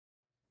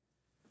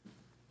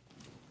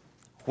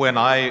When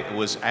I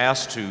was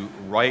asked to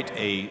write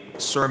a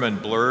sermon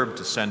blurb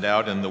to send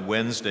out in the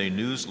Wednesday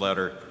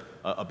newsletter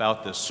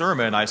about this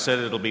sermon, I said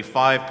it'll be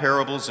 5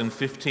 parables in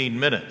 15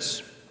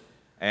 minutes.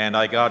 And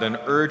I got an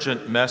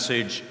urgent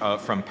message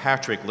from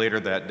Patrick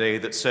later that day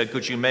that said,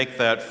 could you make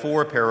that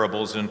 4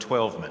 parables in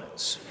 12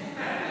 minutes?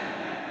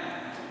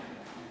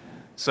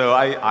 So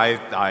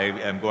I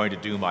am going to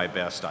do my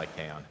best I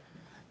can.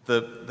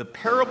 The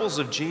parables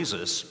of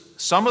Jesus,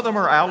 some of them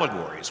are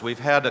allegories. We've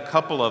had a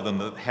couple of them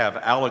that have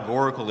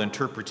allegorical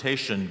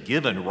interpretation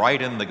given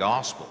right in the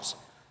Gospels.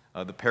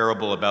 The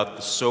parable about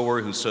the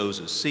sower who sows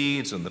his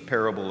seeds and the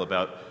parable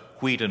about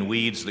wheat and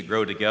weeds that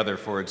grow together,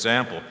 for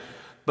example.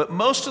 But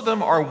most of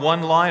them are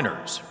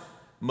one-liners.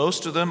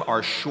 Most of them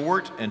are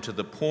short and to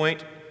the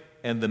point,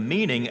 and the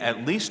meaning,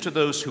 at least to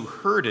those who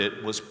heard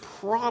it, was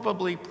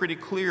probably pretty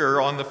clear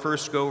on the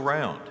first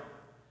go-round.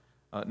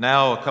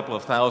 Now, a couple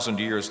of thousand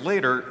years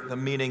later, the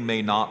meaning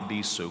may not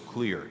be so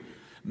clear.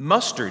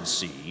 Mustard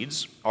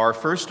seeds are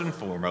first and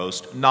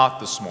foremost not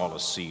the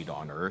smallest seed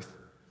on earth,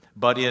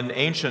 but in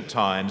ancient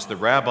times, the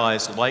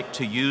rabbis liked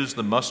to use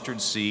the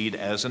mustard seed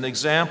as an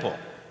example.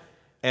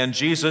 And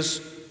Jesus,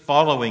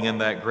 following in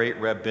that great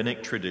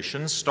rabbinic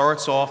tradition,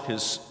 starts off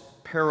his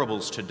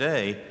parables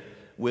today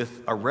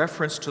with a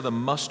reference to the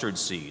mustard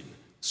seed,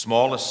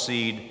 smallest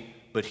seed,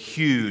 but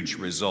huge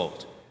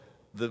result.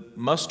 The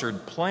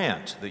mustard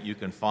plant that you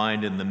can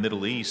find in the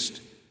Middle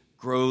East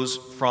grows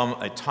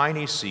from a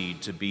tiny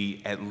seed to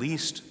be at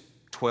least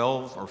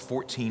 12 or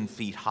 14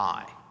 feet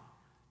high.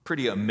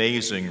 Pretty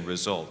amazing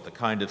result, the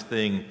kind of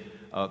thing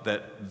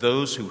that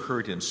those who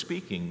heard him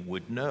speaking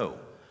would know.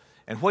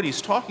 And what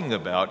he's talking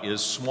about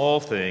is small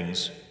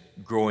things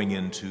growing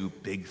into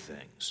big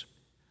things.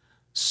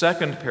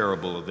 Second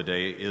parable of the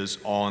day is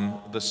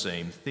on the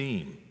same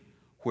theme,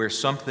 where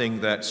something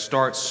that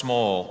starts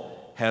small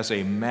has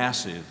a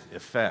massive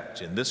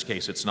effect. In this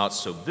case, it's not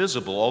so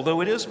visible,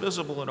 although it is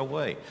visible in a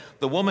way.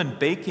 The woman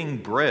baking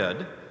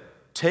bread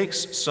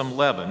takes some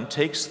leaven,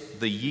 takes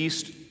the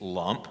yeast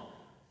lump,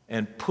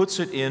 and puts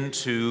it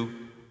into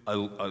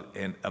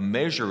a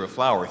measure of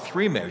flour,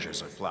 3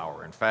 measures of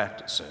flour, in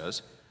fact, it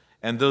says.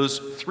 And those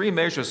 3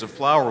 measures of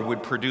flour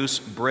would produce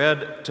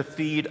bread to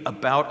feed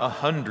about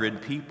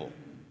 100 people.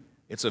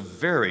 It's a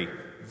very,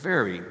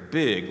 very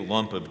big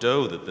lump of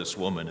dough that this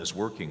woman is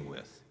working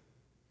with.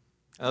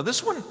 Now,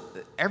 this one,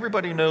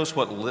 everybody knows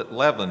what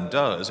leaven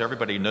does.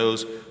 Everybody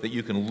knows that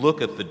you can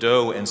look at the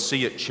dough and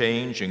see it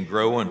change and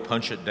grow and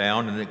punch it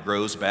down, and it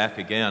grows back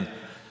again.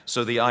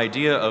 So the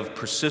idea of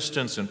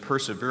persistence and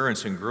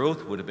perseverance and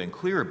growth would have been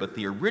clear, but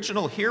the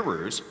original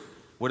hearers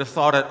would have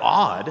thought it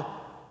odd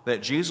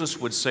that Jesus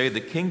would say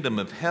the kingdom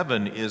of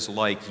heaven is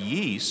like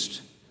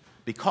yeast,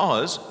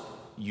 because,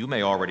 you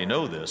may already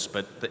know this,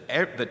 but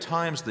the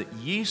times that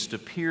yeast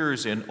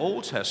appears in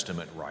Old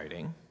Testament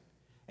writing,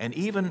 and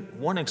even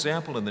one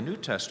example in the New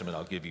Testament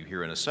I'll give you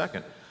here in a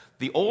second,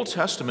 the Old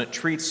Testament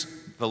treats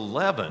the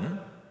leaven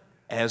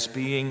as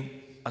being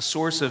a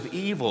source of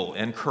evil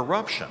and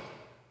corruption.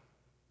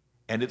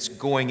 And it's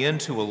going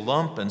into a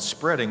lump and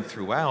spreading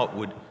throughout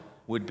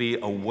would be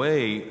a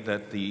way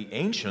that the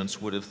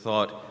ancients would have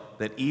thought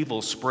that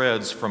evil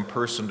spreads from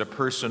person to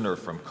person or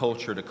from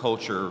culture to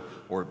culture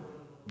or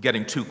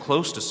getting too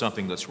close to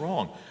something that's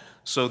wrong.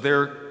 So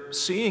they're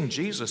seeing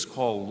Jesus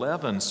call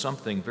leaven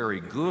something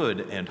very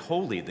good and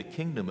holy, the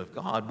kingdom of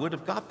God, would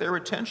have got their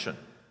attention.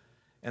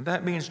 And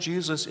that means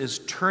Jesus is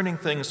turning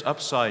things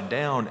upside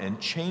down and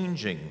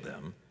changing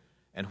them.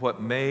 And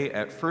what may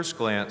at first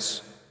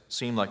glance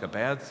seem like a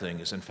bad thing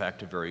is in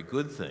fact a very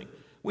good thing.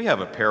 We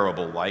have a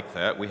parable like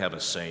that. We have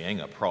a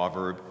saying, a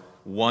proverb,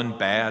 one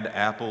bad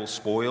apple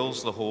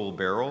spoils the whole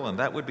barrel, and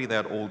that would be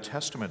that Old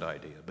Testament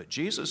idea. But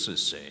Jesus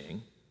is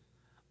saying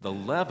the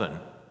leaven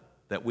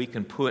that we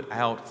can put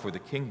out for the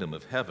kingdom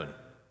of heaven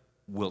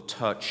will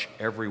touch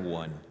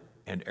everyone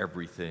and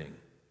everything.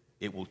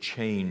 It will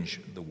change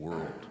the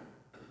world.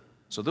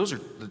 So those are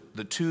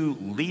the 2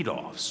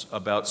 lead-offs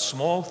about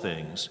small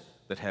things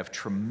that have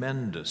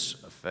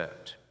tremendous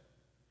effect.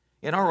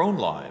 In our own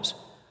lives,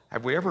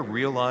 have we ever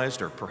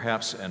realized, or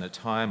perhaps in a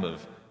time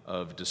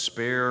of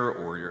despair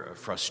or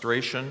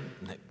frustration,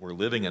 we're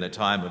living in a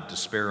time of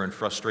despair and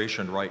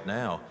frustration right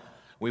now,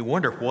 we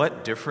wonder,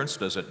 what difference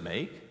does it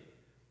make?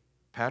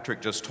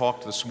 Patrick just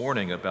talked this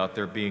morning about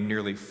there being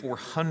nearly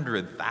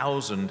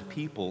 400,000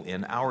 people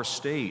in our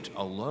state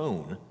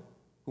alone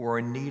who are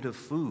in need of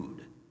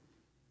food.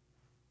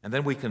 And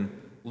then we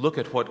can look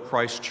at what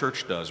Christ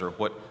Church does, or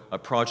what a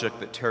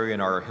project that Terry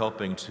and I are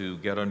helping to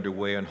get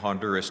underway in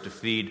Honduras to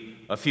feed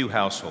a few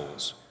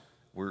households.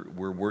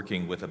 We're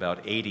working with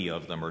about 80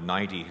 of them, or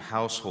 90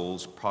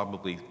 households,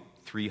 probably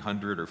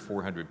 300 or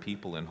 400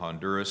 people in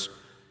Honduras.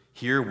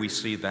 Here we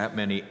see that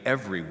many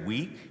every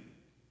week.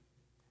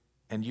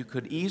 And you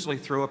could easily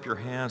throw up your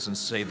hands and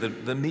say,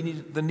 the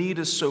need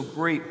is so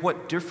great.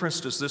 What difference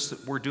does this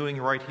that we're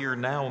doing right here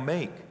now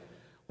make?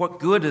 What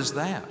good is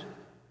that?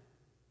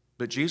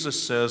 But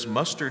Jesus says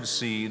mustard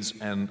seeds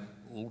and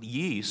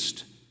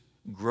yeast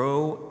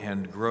grow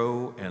and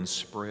grow and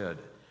spread.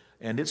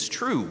 And it's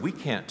true, we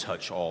can't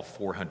touch all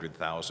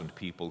 400,000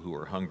 people who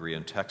are hungry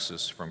in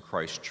Texas from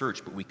Christ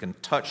Church, but we can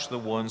touch the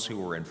ones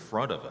who are in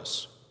front of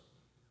us.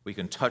 We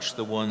can touch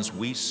the ones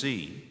we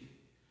see.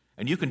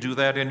 And you can do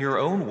that in your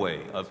own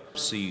way of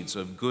seeds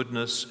of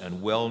goodness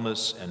and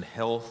wellness and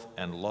health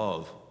and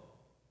love,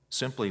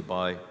 simply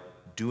by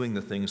doing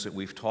the things that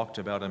we've talked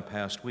about in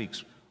past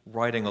weeks,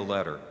 writing a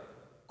letter,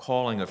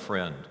 calling a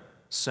friend,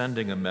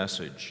 sending a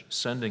message,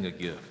 sending a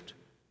gift,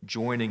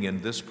 joining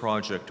in this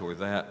project or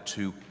that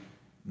to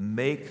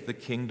make the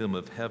kingdom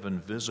of heaven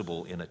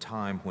visible in a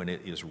time when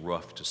it is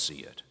rough to see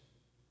it.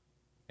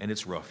 And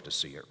it's rough to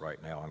see it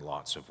right now in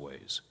lots of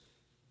ways.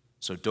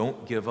 So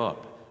don't give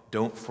up.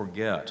 Don't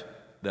forget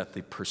that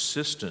the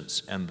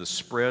persistence and the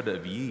spread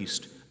of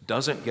yeast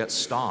doesn't get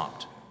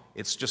stopped.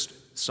 It's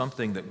just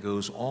something that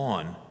goes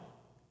on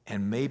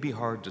and may be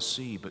hard to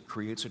see, but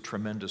creates a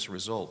tremendous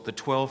result. The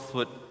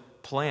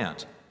 12-foot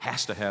plant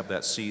has to have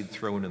that seed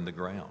thrown in the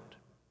ground.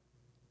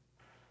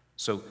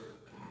 So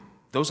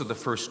those are the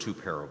first two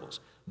parables.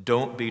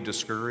 Don't be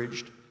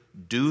discouraged.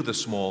 Do the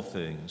small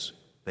things.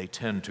 They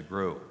tend to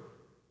grow.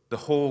 The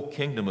whole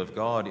kingdom of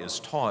God is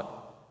taught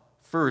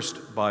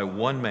first by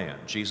one man,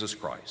 Jesus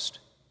Christ.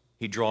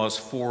 He draws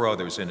 4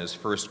 others in his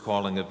first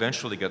calling,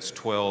 eventually gets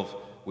 12.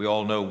 We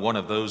all know one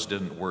of those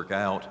didn't work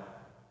out.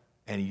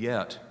 And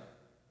yet,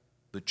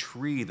 the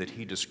tree that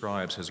he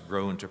describes has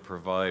grown to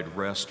provide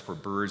rest for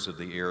birds of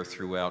the air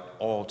throughout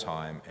all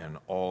time and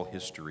all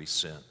history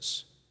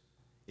since.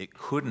 It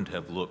couldn't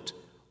have looked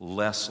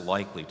less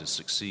likely to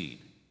succeed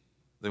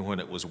than when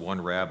it was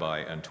 1 rabbi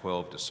and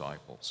 12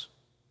 disciples.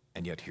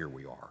 And yet here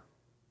we are.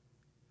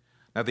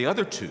 Now the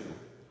other 2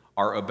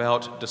 are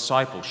about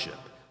discipleship.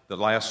 The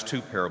last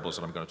 2 parables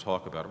that I'm going to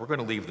talk about, we're going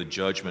to leave the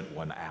judgment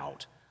one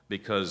out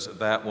because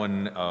that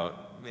one,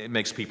 it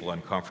makes people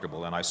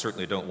uncomfortable, and I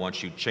certainly don't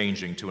want you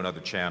changing to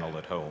another channel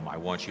at home. I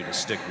want you to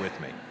stick with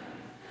me.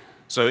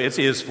 So it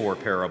is 4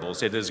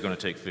 parables. It is going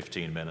to take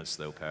 15 minutes,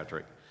 though,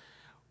 Patrick.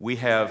 We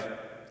have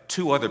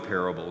 2 other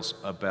parables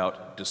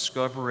about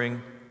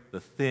discovering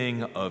the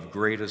thing of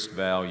greatest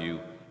value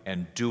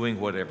and doing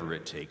whatever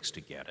it takes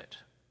to get it.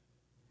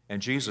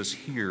 And Jesus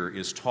here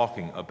is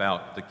talking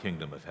about the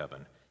kingdom of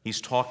heaven.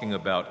 He's talking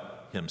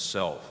about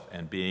himself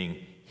and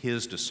being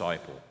his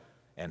disciple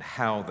and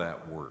how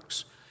that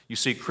works. You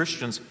see,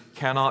 Christians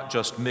cannot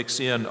just mix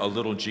in a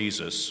little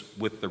Jesus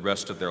with the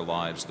rest of their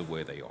lives the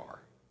way they are.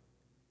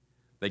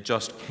 They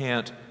just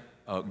can't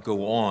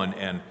go on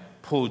and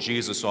pull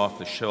Jesus off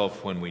the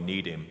shelf when we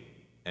need him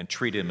and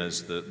treat him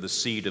as the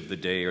seed of the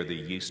day or the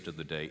yeast of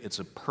the day. It's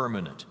a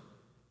permanent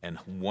and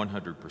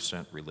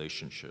 100%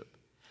 relationship.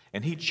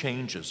 And he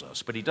changes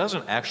us, but he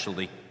doesn't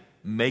actually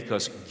make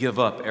us give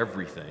up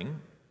everything.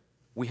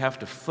 We have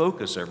to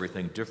focus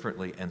everything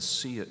differently and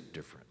see it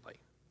differently.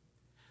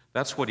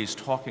 That's what he's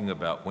talking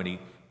about when he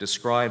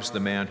describes the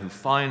man who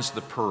finds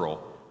the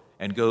pearl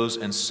and goes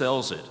and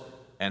sells it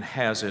and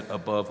has it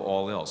above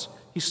all else.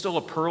 He's still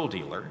a pearl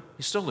dealer.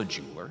 He's still a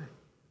jeweler.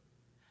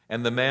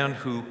 And the man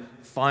who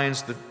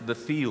finds the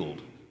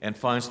field and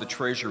finds the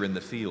treasure in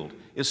the field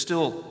is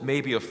still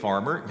maybe a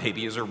farmer,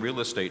 maybe is a real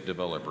estate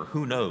developer,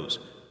 who knows?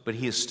 But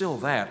he is still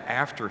that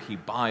after he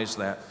buys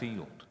that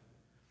field.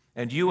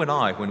 And you and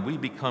I, when we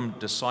become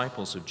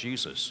disciples of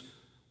Jesus,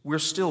 we're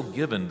still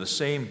given the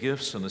same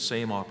gifts and the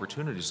same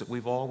opportunities that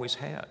we've always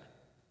had.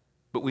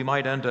 But we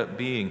might end up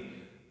being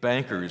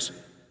bankers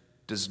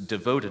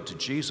devoted to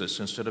Jesus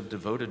instead of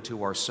devoted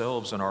to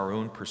ourselves and our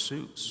own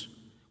pursuits.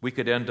 We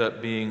could end up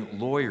being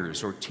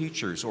lawyers or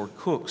teachers or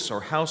cooks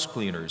or house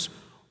cleaners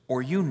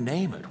or you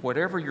name it,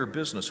 whatever your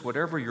business,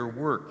 whatever your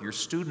work, your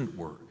student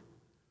work.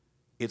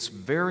 It's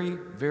very,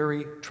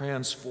 very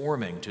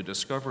transforming to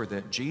discover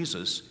that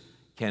Jesus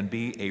can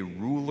be a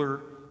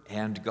ruler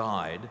and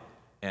guide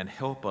and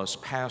help us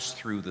pass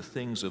through the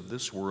things of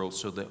this world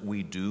so that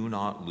we do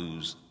not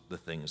lose the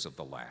things of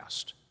the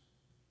last.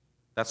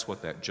 That's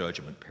what that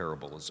judgment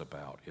parable is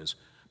about, is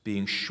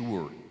being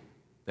sure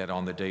that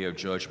on the day of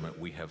judgment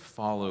we have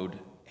followed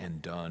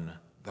and done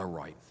the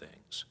right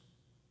things.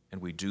 And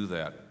we do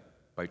that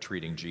by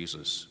treating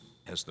Jesus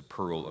as the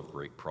pearl of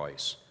great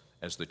price,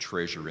 as the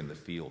treasure in the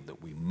field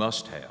that we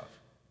must have,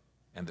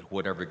 and that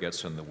whatever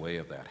gets in the way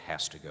of that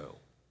has to go.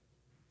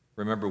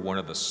 Remember, one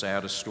of the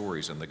saddest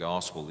stories in the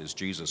gospel is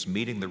Jesus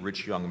meeting the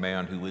rich young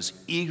man who is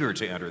eager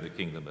to enter the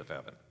kingdom of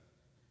heaven.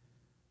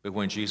 But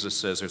when Jesus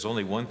says, there's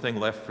only one thing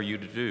left for you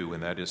to do,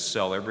 and that is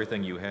sell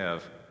everything you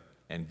have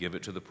and give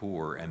it to the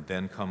poor, and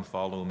then come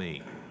follow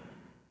me,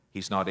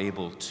 he's not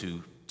able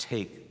to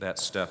take that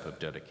step of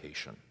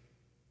dedication.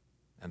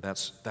 And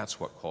that's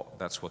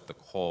what the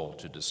call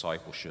to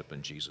discipleship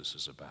in Jesus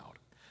is about.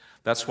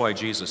 That's why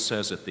Jesus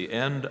says at the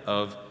end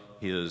of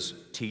his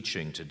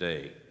teaching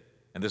today,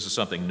 and this is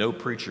something no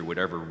preacher would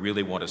ever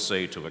really want to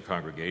say to a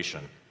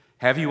congregation,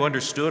 have you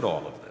understood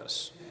all of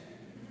this?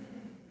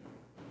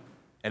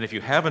 And if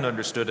you haven't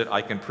understood it,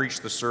 I can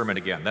preach the sermon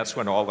again. That's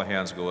when all the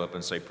hands go up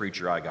and say,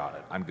 preacher, I got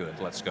it. I'm good.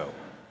 Let's go.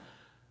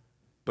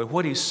 But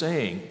what he's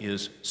saying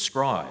is,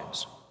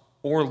 scribes,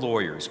 or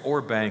lawyers,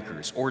 or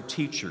bankers, or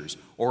teachers,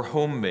 or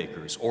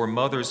homemakers, or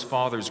mothers,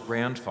 fathers,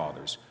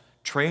 grandfathers,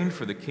 trained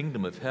for the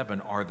kingdom of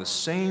heaven are the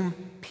same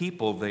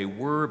people they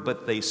were,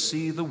 but they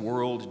see the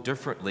world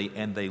differently,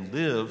 and they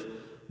live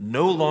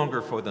no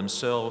longer for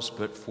themselves,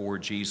 but for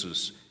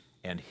Jesus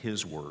and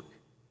his work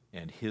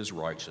and his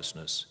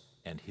righteousness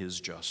and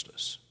his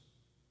justice.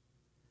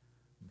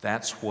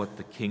 That's what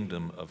the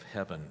kingdom of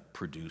heaven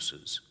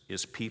produces,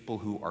 is people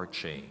who are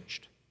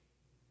changed.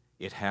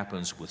 It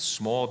happens with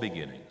small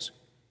beginnings.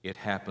 It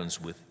happens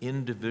with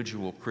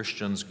individual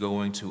Christians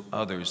going to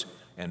others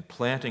and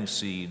planting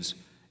seeds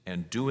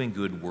and doing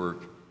good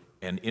work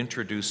and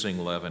introducing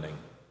leavening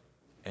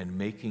and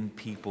making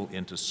people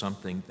into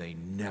something they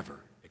never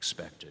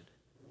expected.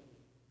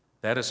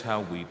 That is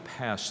how we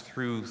pass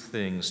through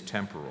things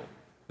temporal,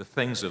 the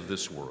things of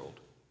this world,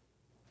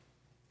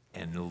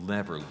 and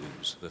never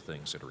lose the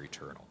things that are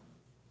eternal.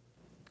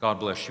 God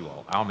bless you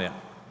all. Amen.